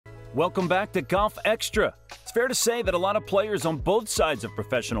Welcome back to Golf Extra. It's fair to say that a lot of players on both sides of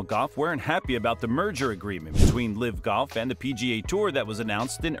professional golf weren't happy about the merger agreement between LIV Golf and the PGA Tour that was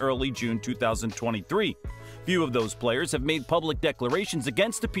announced in early June 2023. Few of those players have made public declarations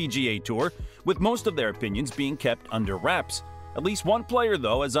against the PGA Tour, with most of their opinions being kept under wraps. At least one player,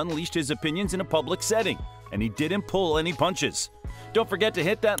 though, has unleashed his opinions in a public setting, and he didn't pull any punches. Don't forget to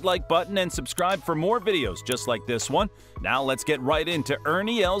hit that like button and subscribe for more videos just like this one. Now let's get right into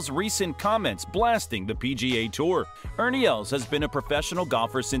Ernie Els' recent comments blasting the PGA Tour. Ernie Els has been a professional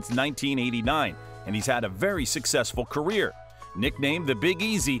golfer since 1989, and he's had a very successful career. Nicknamed the Big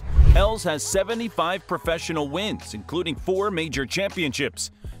Easy, Els has 75 professional wins, including 4 major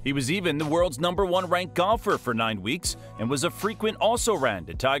championships. He was even the world's #1 ranked golfer for 9 weeks and was a frequent also-ran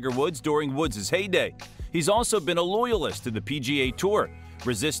to Tiger Woods during Woods' heyday. He's also been a loyalist to the PGA Tour,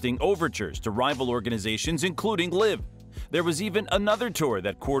 resisting overtures to rival organizations including LIV. There was even another tour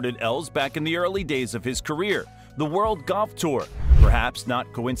that courted Els back in the early days of his career, the World Golf Tour, perhaps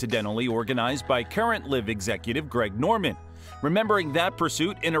not coincidentally organized by current LIV executive Greg Norman. Remembering that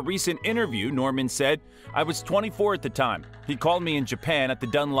pursuit, in a recent interview, Norman said, "I was 24 at the time. He called me in Japan at the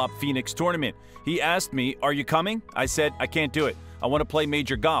Dunlop Phoenix tournament. He asked me, 'Are you coming?' I said, 'I can't do it. I want to play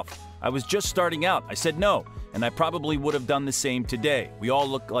major golf.' I was just starting out. I said no, and I probably would have done the same today. We all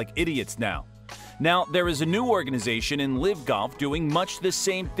look like idiots now." Now, there is a new organization in LIV Golf doing much the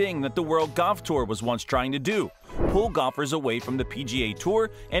same thing that the World Golf Tour was once trying to do: pull golfers away from the PGA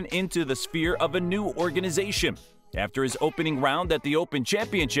Tour and into the sphere of a new organization. After his opening round at the Open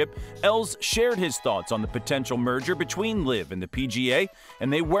Championship, Els shared his thoughts on the potential merger between LIV and the PGA,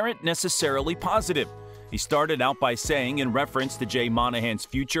 and they weren't necessarily positive. He started out by saying, in reference to Jay Monahan's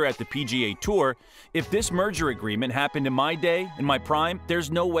future at the PGA Tour, "If this merger agreement happened in my day, in my prime, there's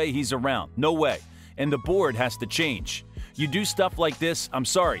no way he's around. No way. And the board has to change. You do stuff like this, I'm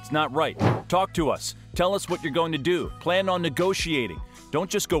sorry, it's not right. Talk to us. Tell us what you're going to do. Plan on negotiating. Don't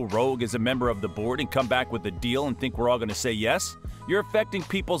just go rogue as a member of the board and come back with a deal and think we're all going to say yes. You're affecting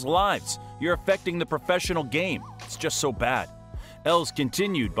people's lives. You're affecting the professional game. It's just so bad." Els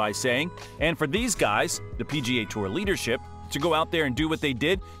continued by saying, "And for these guys, the PGA Tour leadership, to go out there and do what they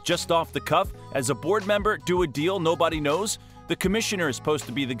did just off the cuff, as a board member, do a deal nobody knows? The commissioner is supposed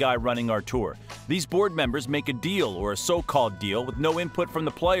to be the guy running our tour. These board members make a deal or a so-called deal with no input from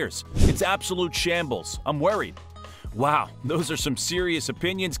the players. It's absolute shambles. I'm worried." Wow, those are some serious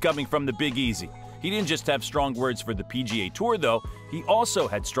opinions coming from the Big Easy. He didn't just have strong words for the PGA Tour, though. He also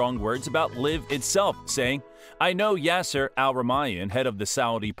had strong words about LIV itself, saying, "I know Yasser Al-Rumayyan, head of the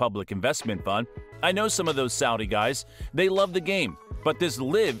Saudi Public Investment Fund. I know some of those Saudi guys. They love the game. But this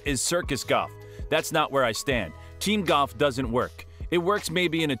LIV is circus golf. That's not where I stand. Team golf doesn't work. It works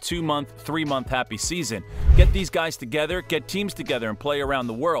maybe in a 2-month, 3-month happy season. Get these guys together, get teams together and play around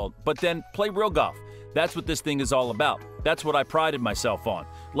the world, but then play real golf. That's what this thing is all about. That's what I prided myself on,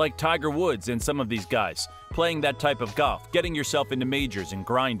 like Tiger Woods and some of these guys, playing that type of golf, getting yourself into majors and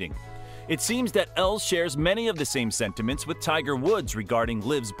grinding." It seems that Els shares many of the same sentiments with Tiger Woods regarding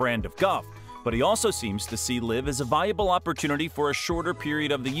LIV's brand of golf, but he also seems to see LIV as a viable opportunity for a shorter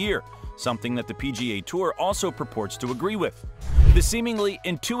period of the year, something that the PGA Tour also purports to agree with. The seemingly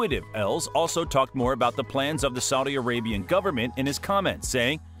intuitive Els also talked more about the plans of the Saudi Arabian government in his comments,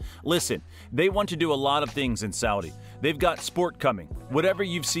 saying, "Listen, they want to do a lot of things in Saudi. They've got sport coming. Whatever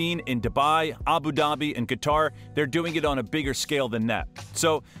you've seen in Dubai, Abu Dhabi, and Qatar, they're doing it on a bigger scale than that.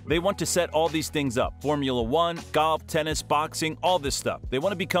 So they want to set all these things up: Formula One, golf, tennis, boxing, all this stuff. They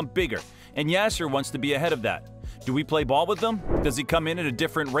want to become bigger, and Yasser wants to be ahead of that. Do we play ball with them? Does he come in at a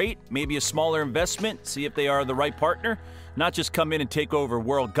different rate? Maybe a smaller investment? See if they are the right partner? Not just come in and take over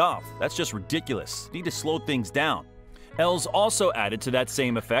world golf. That's just ridiculous. Need to slow things down." Els also added to that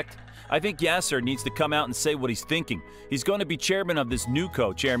same effect, "I think Yasser needs to come out and say what he's thinking. He's going to be chairman of this new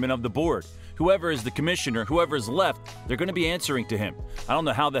co-chairman of the board. Whoever is the commissioner, whoever is left, they're going to be answering to him. I don't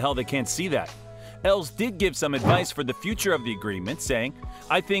know how the hell they can't see that." Els did give some advice for the future of the agreement, saying,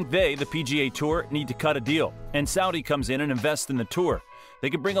 "I think they, the PGA Tour, need to cut a deal, and Saudi comes in and invests in the tour. They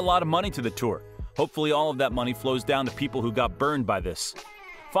could bring a lot of money to the tour. Hopefully all of that money flows down to people who got burned by this."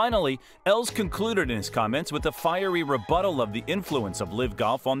 Finally, Els concluded in his comments with a fiery rebuttal of the influence of LIV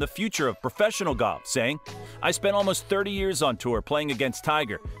Golf on the future of professional golf, saying, "I spent almost 30 years on tour playing against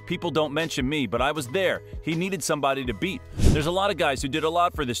Tiger. People don't mention me, but I was there. He needed somebody to beat. There's a lot of guys who did a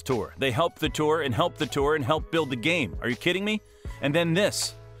lot for this tour. They helped the tour and helped the tour and helped build the game. Are you kidding me? And then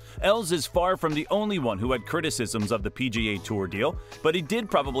this." Els is far from the only one who had criticisms of the PGA Tour deal, but he did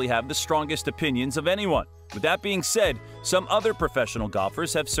probably have the strongest opinions of anyone. With that being said, some other professional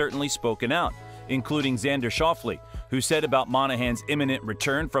golfers have certainly spoken out, including Xander Schauffele, who said about Monahan's imminent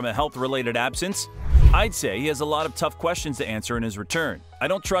return from a health-related absence? I'd say he has a lot of tough questions to answer in his return. I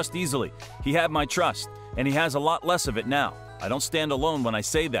don't trust easily. He had my trust, and he has a lot less of it now. I don't stand alone when I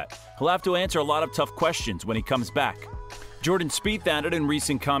say that. He'll have to answer a lot of tough questions when he comes back. Jordan Spieth added in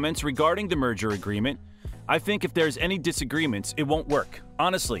recent comments regarding the merger agreement, "I think if there's any disagreements, it won't work.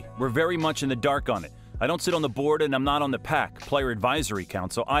 Honestly, we're very much in the dark on it. I don't sit on the board and I'm not on the PAC, Player Advisory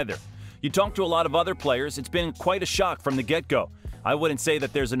Council, either. You talk to a lot of other players, it's been quite a shock from the get-go. I wouldn't say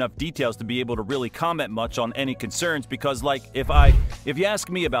that there's enough details to be able to really comment much on any concerns because, like, if you ask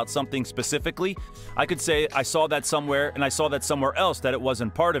me about something specifically, I could say I saw that somewhere and I saw that somewhere else that it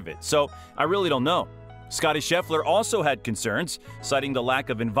wasn't part of it. So I really don't know." Scottie Scheffler also had concerns, citing the lack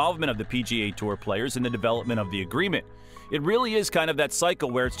of involvement of the PGA Tour players in the development of the agreement. It really is kind of that cycle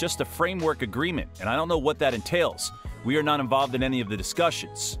where it's just a framework agreement, and I don't know what that entails. We are not involved in any of the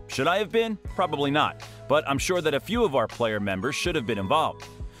discussions. Should I have been? Probably not, but I'm sure that a few of our player members should have been involved.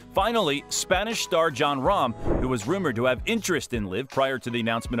 Finally, Spanish star Jon Rahm, who was rumored to have interest in LIV prior to the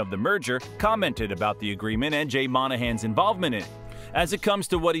announcement of the merger, commented about the agreement and Jay Monahan's involvement in it. As it comes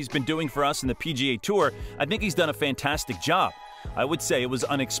to what he's been doing for us in the PGA Tour, I think he's done a fantastic job. I would say it was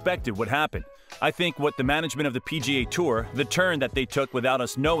unexpected what happened. I think what the management of the PGA Tour, the turn that they took without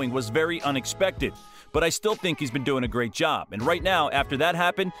us knowing, was very unexpected. But I still think he's been doing a great job. And right now, after that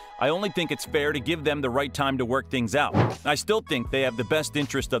happened, I only think it's fair to give them the right time to work things out. I still think they have the best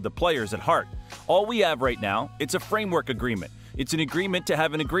interest of the players at heart. All we have right now, it's a framework agreement. It's an agreement to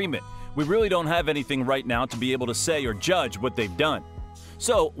have an agreement. We really don't have anything right now to be able to say or judge what they've done.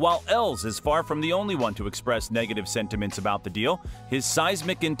 So, while Els is far from the only one to express negative sentiments about the deal, his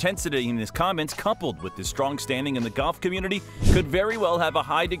seismic intensity in his comments, coupled with his strong standing in the golf community, could very well have a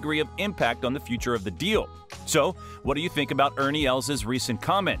high degree of impact on the future of the deal. So, what do you think about Ernie Els' recent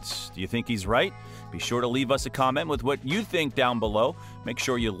comments? Do you think he's right? Be sure to leave us a comment with what you think down below. Make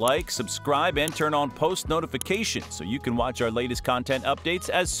sure you like, subscribe, and turn on post notifications so you can watch our latest content updates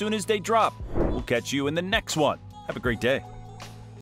as soon as they drop. We'll catch you in the next one. Have a great day.